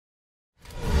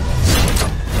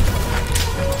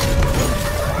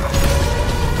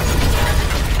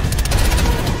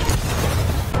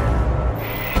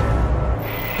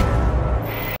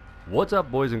What's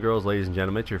up, boys and girls, ladies and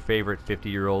gentlemen? It's your favorite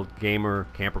 50-year-old gamer,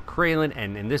 Camper Cralin,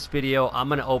 and in this video, I'm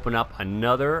going to open up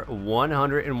another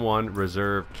 101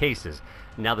 reserve cases.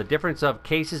 Now, the difference of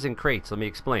cases and crates, let me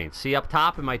explain. See up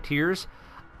top in my tiers,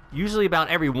 usually about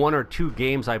every 1 or 2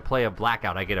 games I play of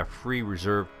Blackout, I get a free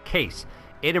reserve case.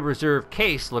 In a reserve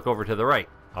case, look over to the right,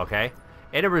 okay?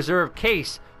 In a reserve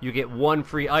case, you get 1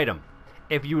 free item.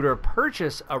 If you were to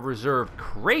purchase a reserve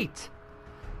crate,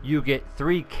 you get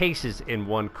 3 cases in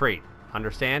 1 crate.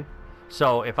 Understand?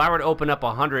 So if I were to open up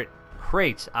 100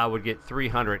 crates, I would get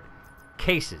 300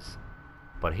 cases.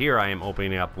 But here I am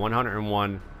opening up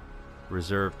 101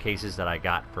 reserve cases that I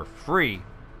got for free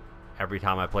every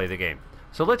time I play the game.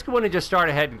 So let's go in and just start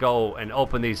ahead and go and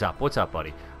open these up. What's up,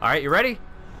 buddy? All right, you ready?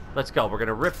 Let's go. We're going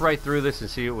to rip right through this and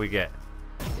see what we get.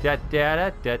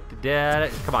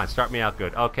 Come on, start me out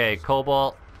good. Okay,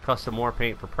 Cobalt, custom war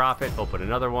paint for profit. Open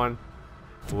another one.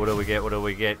 What do we get? What do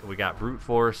we get? We got brute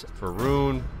force for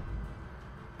rune.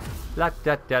 I'm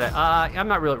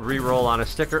not really re-roll on a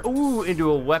sticker. Ooh,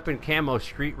 into a weapon camo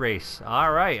street race.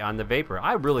 All right, on the Vapor.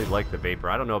 I really like the Vapor.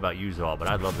 I don't know about Yuze All, but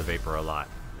I love the Vapor a lot.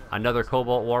 Another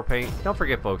Cobalt war paint. Don't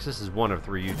forget, folks, this is one of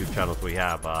 3 YouTube channels we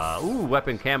have. Ooh,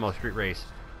 weapon camo street race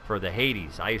for the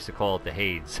Hades. I used to call it the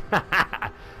Hades.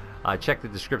 Check the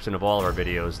description of all of our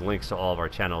videos. Links to all of our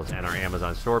channels and our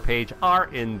Amazon store page are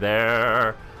in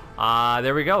there.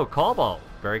 There we go, Cobalt.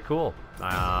 Very cool.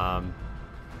 I'm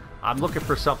looking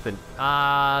for something.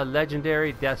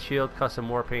 Legendary Death Shield custom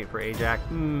war paint for Ajax.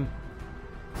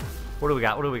 What do we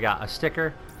got? What do we got? A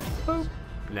sticker? Boop.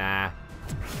 Nah.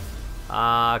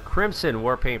 Crimson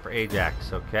war paint for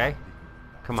Ajax. Okay.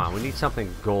 Come on, we need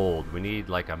something gold. We need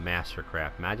like a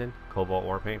Mastercraft. Imagine Cobalt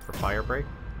war paint for Firebreak.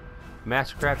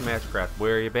 Mastercraft.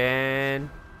 Where you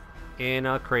been? In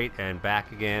a crate and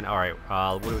back again. Alright,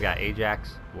 what do we got?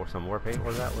 Ajax, or some war paint, what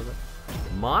was that?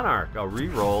 Monarch, a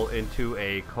re-roll into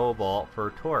a Cobalt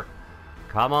for Torque.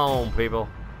 Come on, people.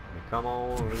 Come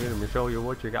on, let me show you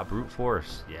what you got. Brute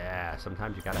Force. Yeah,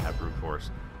 sometimes you gotta have Brute Force.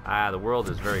 The world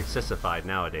is very sissified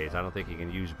nowadays. I don't think you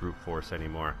can use Brute Force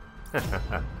anymore.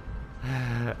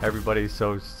 Everybody's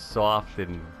so soft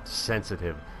and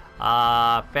sensitive.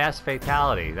 Fast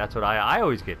Fatality. That's what I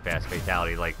always get. Fast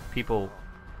Fatality. Like, people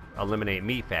eliminate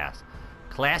me fast.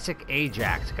 Classic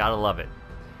Ajax, gotta love it.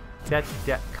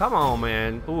 Come on,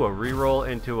 man. Ooh, a reroll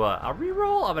into a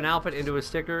reroll of an outfit into a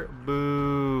sticker.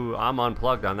 Boo! I'm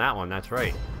unplugged on that one. That's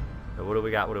right. So what do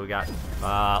we got? What do we got?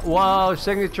 Whoa!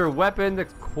 Signature weapon, the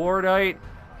Cordite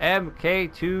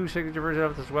MK2 signature version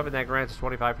of this weapon that grants us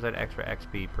 25% extra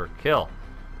XP per kill.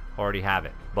 Already have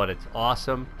it, but it's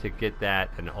awesome to get that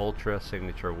an ultra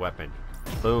signature weapon.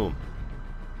 Boom.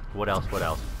 What else? What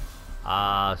else?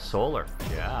 Solar.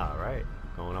 Yeah, right.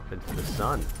 Going up into the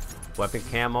sun. Weapon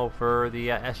camo for the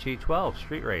SG-12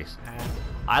 street race.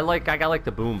 I got like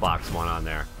the boombox one on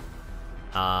there.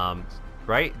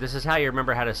 Right? This is how you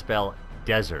remember how to spell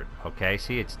desert. Okay?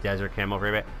 See, it's desert camo for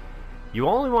everybody. You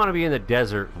only want to be in the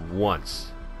desert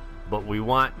once, but we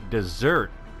want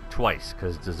dessert twice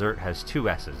because dessert has 2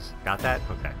 S's. Got that?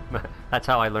 Okay. That's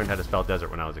how I learned how to spell desert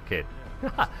when I was a kid.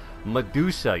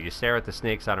 Medusa, you stare at the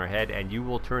snakes on her head and you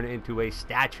will turn into a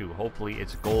statue. Hopefully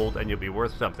it's gold and you'll be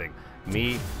worth something.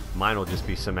 Mine will just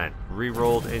be cement.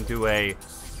 Re-rolled into a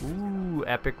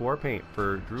epic war paint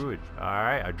for Druid.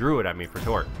 Alright, a Druid I mean for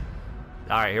Torque.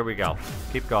 Alright, here we go.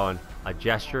 Keep going. A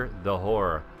Gesture, the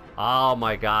Horror. Oh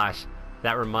my gosh.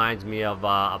 That reminds me of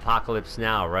Apocalypse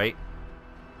Now, right?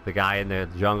 The guy in the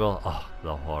jungle. Oh,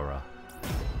 the horror.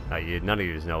 None of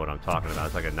you know what I'm talking about.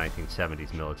 It's like a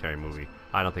 1970s military movie.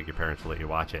 I don't think your parents will let you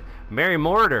watch it. Mary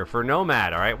Mortar for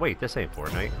Nomad. All right, wait, this ain't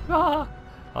Fortnite.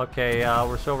 Okay,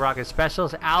 we're still rocking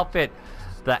Specialist outfit.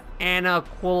 The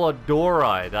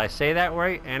Anaquiladora. Did I say that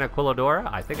right?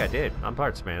 Anaquiladora? I think I did. I'm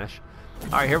part Spanish.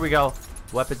 All right, here we go.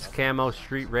 Weapons camo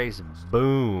street race.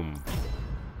 Boom.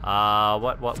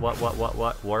 What?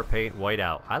 War paint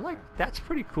whiteout. I like. That's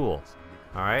pretty cool.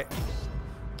 All right.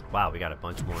 Wow, we got a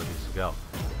bunch more of these to go.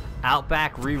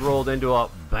 Outback re-rolled into a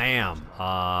bam.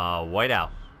 Whiteout.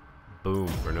 Boom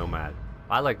for Nomad.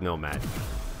 I like Nomad.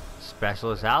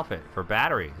 Specialist outfit for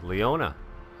Battery. Leona.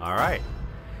 Alright.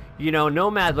 You know,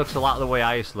 Nomad looks a lot the way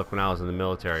I used to look when I was in the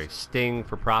military. Sting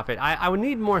for Profit. I would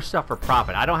need more stuff for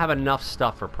Profit. I don't have enough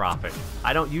stuff for Profit.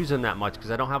 I don't use him that much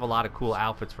because I don't have a lot of cool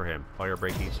outfits for him.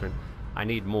 Firebreak Eastern. I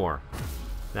need more.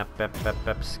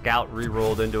 Scout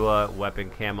re-rolled into a weapon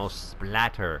camo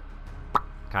splatter.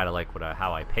 Kind of like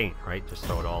how I paint, right? Just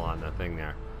throw it all on the thing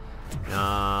there.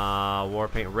 War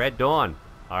paint. Red Dawn.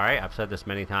 Alright, I've said this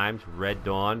many times. Red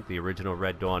Dawn, the original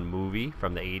Red Dawn movie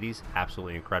from the 80s.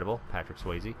 Absolutely incredible. Patrick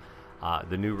Swayze.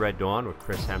 The new Red Dawn with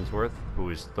Chris Hemsworth, who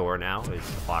is Thor now, is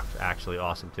actually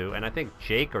awesome too. And I think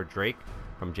Jake or Drake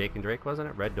from Jake and Drake, wasn't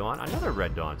it? Red Dawn? Another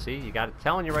Red Dawn. See, you got it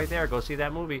telling you right there. Go see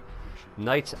that movie.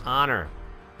 Knight's Honor.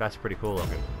 That's pretty cool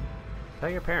looking. Tell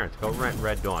your parents. Go rent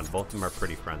Red Dawn. Both of them are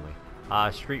pretty friendly.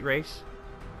 Street Race.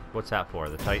 What's that for?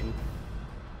 The Titan?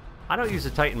 I don't use the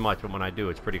Titan much, but when I do,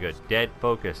 it's pretty good. Dead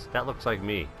Focus. That looks like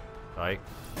me. Like,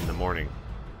 in the morning.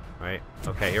 Right?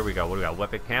 Okay, here we go. What do we got?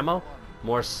 Weapon camo?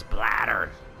 More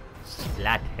splatter.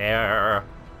 Splatter.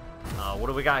 What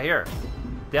do we got here?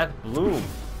 Death Bloom.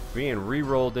 Being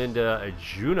re-rolled into a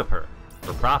Juniper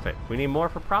for profit. We need more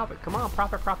for profit. Come on,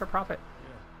 profit, profit, profit.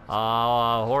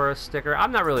 Horror sticker.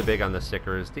 I'm not really big on the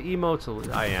stickers. The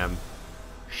emotes, I am.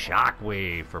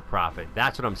 Shockwave for profit.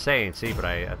 That's what I'm saying. See, but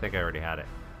I think I already had it.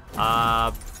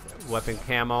 Weapon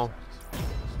camo.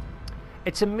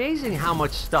 It's amazing how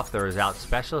much stuff there is out.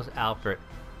 Specialist outfit,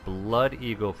 Blood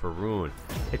Eagle for Rune.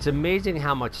 It's amazing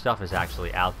how much stuff is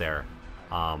actually out there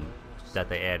that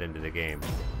they add into the game.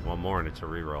 One more and it's a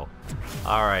reroll.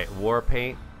 Alright, War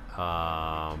Paint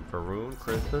for Rune,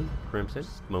 Crimson.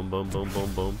 Boom, boom, boom,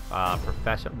 boom, boom.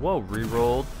 Professor. Whoa,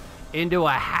 re-rolled into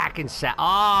a hack and sack.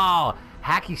 Oh,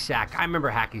 hacky sack. I remember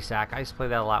hacky sack. I used to play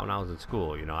that a lot when I was in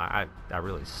school. You know, I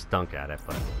really stunk at it,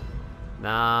 but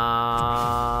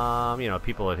you know,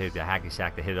 people would hit the hacky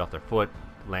sack, they hit it off their foot,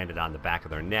 landed on the back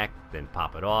of their neck, then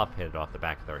pop it off, hit it off the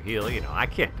back of their heel. You know, I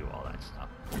can't do all that stuff.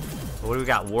 But what do we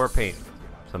got? War Paint.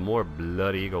 Some more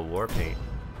Blood Eagle War Paint.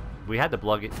 We had the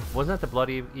Blood... Wasn't that the Blood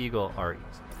Eagle our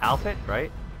outfit, right?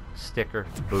 Sticker.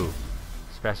 Boo.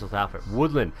 Specialist outfit.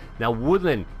 Woodland. Now,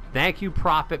 Woodland, thank you,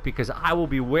 Prophet, because I will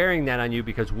be wearing that on you,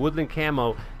 because Woodland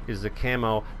camo is the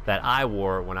camo that I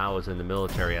wore when I was in the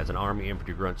military as an Army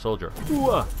Infantry Grunt Soldier.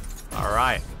 All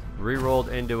right. Re-rolled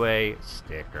into a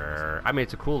sticker. I mean,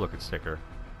 it's a cool looking sticker,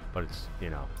 but it's, you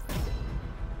know...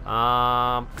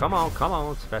 come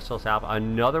on, Specialist Alpha.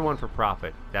 Another one for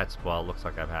profit. That's, well, it looks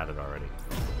like I've had it already.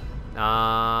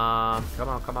 Come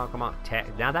on.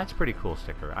 Now that's a pretty cool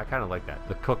sticker. I kind of like that.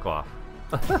 The cook-off.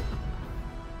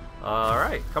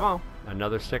 Alright, come on.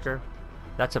 Another sticker.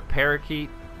 That's a parakeet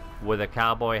with a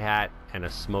cowboy hat and a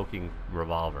smoking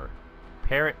revolver.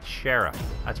 Parrot Sheriff.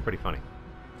 That's pretty funny.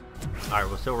 Alright,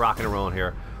 we're still rocking and rolling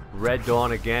here. Red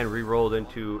Dawn again, re-rolled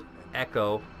into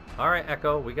Echo. Alright,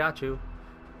 Echo, we got you.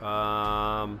 Where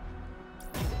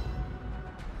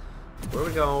are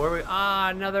we going? Where are we?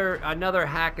 Another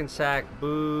hack and sack.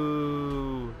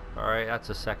 Boo. Alright, that's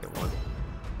the second one.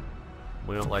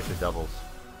 We don't like the doubles.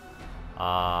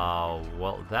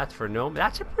 Well, that's for no...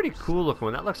 That's a pretty cool looking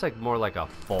one. That looks like more like a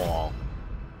fall.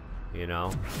 You know?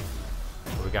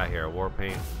 What we got here? War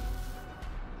Paint.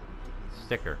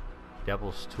 Sticker.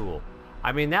 Devil's Tool.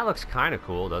 I mean, that looks kind of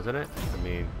cool, doesn't it? I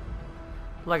mean,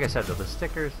 like I said, though, the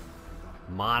stickers...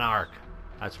 Monarch.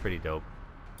 That's pretty dope.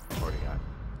 Already got it.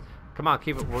 Come on,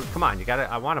 keep it. Come on, you got it.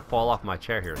 I want to fall off my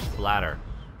chair here. Splatter.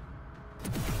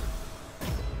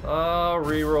 Oh,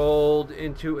 re-rolled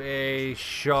into a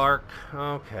shark.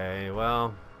 Okay,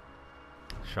 well,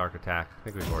 shark attack. I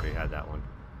think we've already had that one.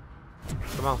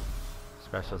 Come on.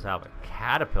 Specialist outfit.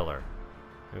 Caterpillar.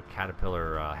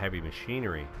 Caterpillar heavy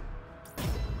machinery.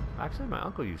 Actually, my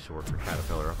uncle used to work for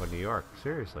Caterpillar up in New York.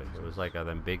 Seriously, it was like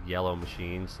them big yellow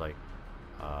machines, like.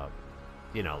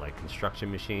 You know, like construction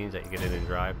machines that you get in and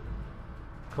drive.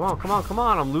 Come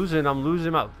on. I'm losing my...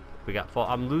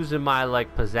 I'm losing my,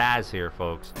 like, pizzazz here,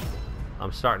 folks.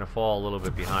 I'm starting to fall a little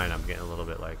bit behind. I'm getting a little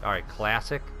bit like... Alright,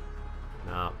 classic.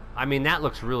 I mean, that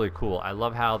looks really cool. I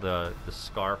love how the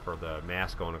scarf or the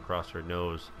mask going across her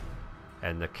nose.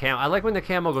 And the I like when the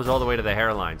camo goes all the way to the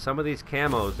hairline. Some of these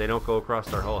camos, they don't go across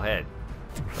their whole head.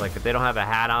 Like, if they don't have a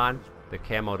hat on... The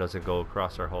camo doesn't go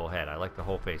across our whole head. I like the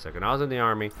whole face. Like when I was in the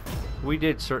Army, we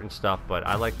did certain stuff, but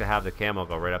I like to have the camo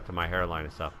go right up to my hairline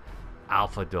and stuff.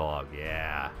 Alpha Dog,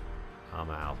 yeah. I'm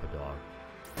an Alpha Dog.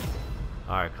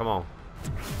 Alright, come on.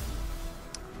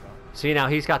 See, now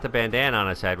he's got the bandana on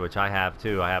his head, which I have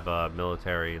too. I have a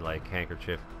military, like,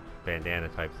 handkerchief bandana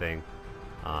type thing.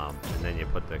 And then you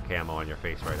put the camo on your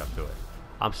face right up to it.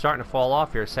 I'm starting to fall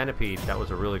off here. Centipede, that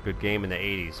was a really good game in the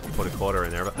 80s. Put a quarter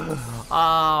in there. But, oh,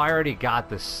 I already got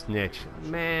the snitch.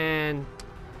 Man,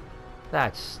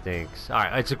 that stinks. All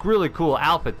right, it's a really cool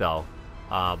outfit, though.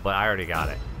 But I already got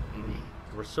it.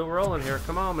 We're still rolling here.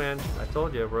 Come on, man. I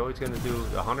told you, we're always going to do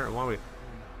 101.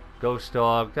 Ghost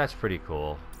Dog, that's pretty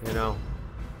cool, you know.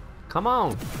 Come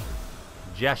on.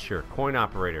 Gesture, Coin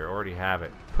Operator, already have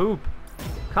it. Poop,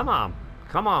 come on.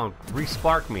 Come on,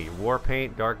 respark me. War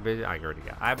Paint, Dark Vision. I already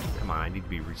got. Come on, I need to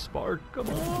be resparked. Come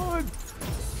on.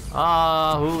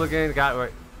 Hooligan got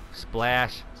right.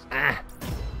 Splash.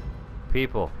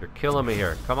 People, you're killing me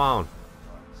here. Come on.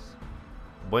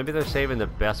 Maybe they're saving the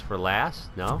best for last?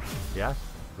 No? Yes?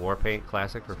 War Paint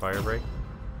Classic for Fire Break?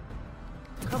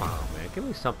 Come on, man. Give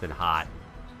me something hot.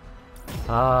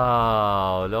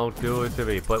 Oh, don't do it to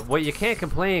me. But what you can't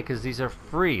complain because these are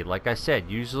free. Like I said,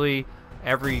 usually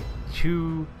every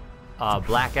 2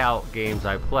 Blackout games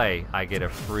I play, I get a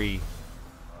free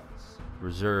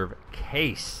reserve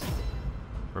case.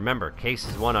 Remember, case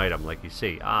is 1 item, like you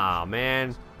see. Ah,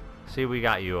 man. See, we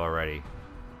got you already.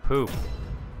 Poop.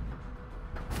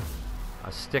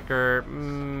 A sticker.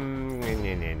 Come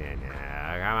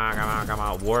on. Come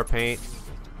on. War Paint.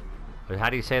 How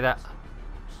do you say that?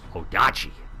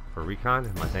 Odachi for recon.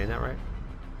 Am I saying that right?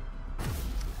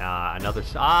 Another.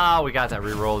 We got that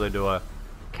re-rolled into a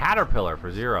caterpillar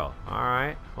for 0.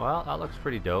 Alright. Well, that looks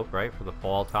pretty dope, right? For the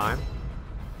fall time.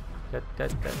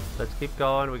 Let's keep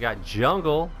going. We got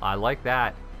jungle. I like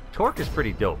that. Torque is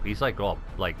pretty dope. He's like all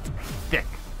like thick.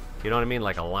 You know what I mean?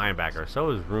 Like a linebacker.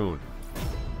 So is Rune.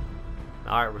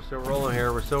 Alright, we're still rolling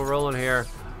here. We're still rolling here.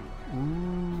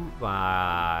 Ooh,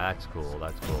 that's cool.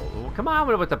 That's cool. Ooh, come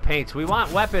on with the paints. We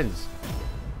want weapons.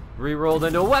 Re-rolled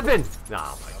into a weapon.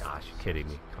 Oh my gosh, you're kidding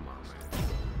me. Come on, man.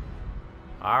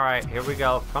 Alright, here we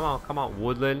go. Come on, come on.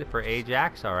 Woodland for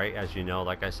Ajax. Alright, as you know,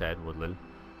 like I said, Woodland.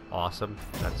 Awesome.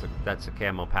 That's a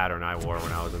camo pattern I wore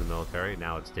when I was in the military.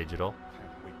 Now it's digital.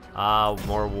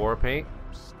 More war paint.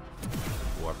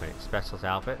 War paint. Specialist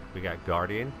outfit. We got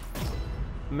Guardian.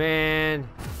 Man.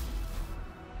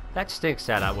 That stinks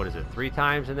that, what is it, 3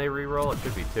 times and they re-roll? It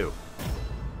should be 2.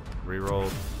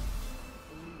 Re-rolled.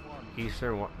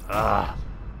 Eastern. Ugh.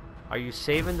 Are you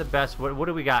saving the best? What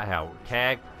do we got now?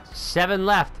 Tag. 7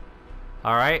 left.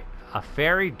 Alright. A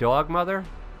fairy dog mother?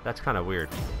 That's kind of weird.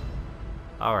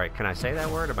 Alright, can I say that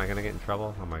word? Am I going to get in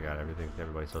trouble? Oh my god,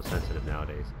 everybody's so sensitive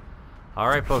nowadays.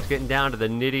 Alright, folks, getting down to the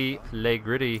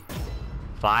nitty-gritty.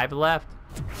 5 left.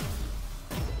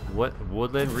 What?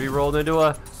 Woodland re-rolled into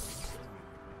a...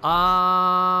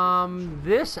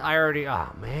 this I already... Oh,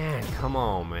 man. Come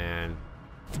on, man.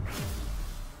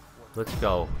 Let's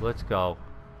go. Let's go.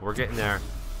 We're getting there.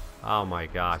 Oh, my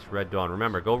gosh. Red Dawn.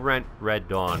 Remember, go rent Red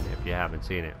Dawn if you haven't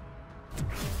seen it.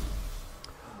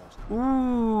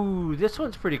 Ooh, this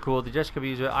one's pretty cool. The Jessica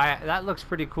Biel. That looks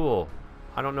pretty cool.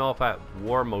 I don't know if I...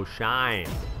 War Moshine.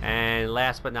 And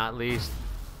last but not least...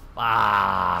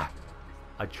 a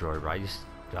Joyride.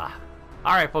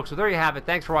 Alright, folks. So there you have it.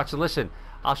 Thanks for watching. Listen...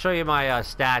 I'll show you my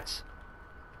stats.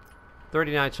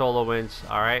 39 solo wins.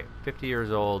 Alright. 50 years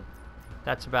old.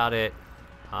 That's about it.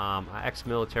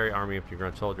 Ex-military, army, infantry,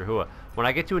 grunt, soldier, hua. When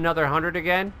I get to another 100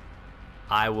 again,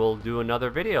 I will do another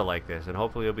video like this, and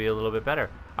hopefully it'll be a little bit better.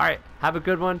 Alright. Have a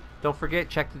good one. Don't forget,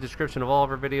 check the description of all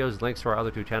of our videos, links to our other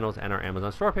 2 channels, and our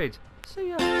Amazon store page. See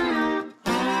ya!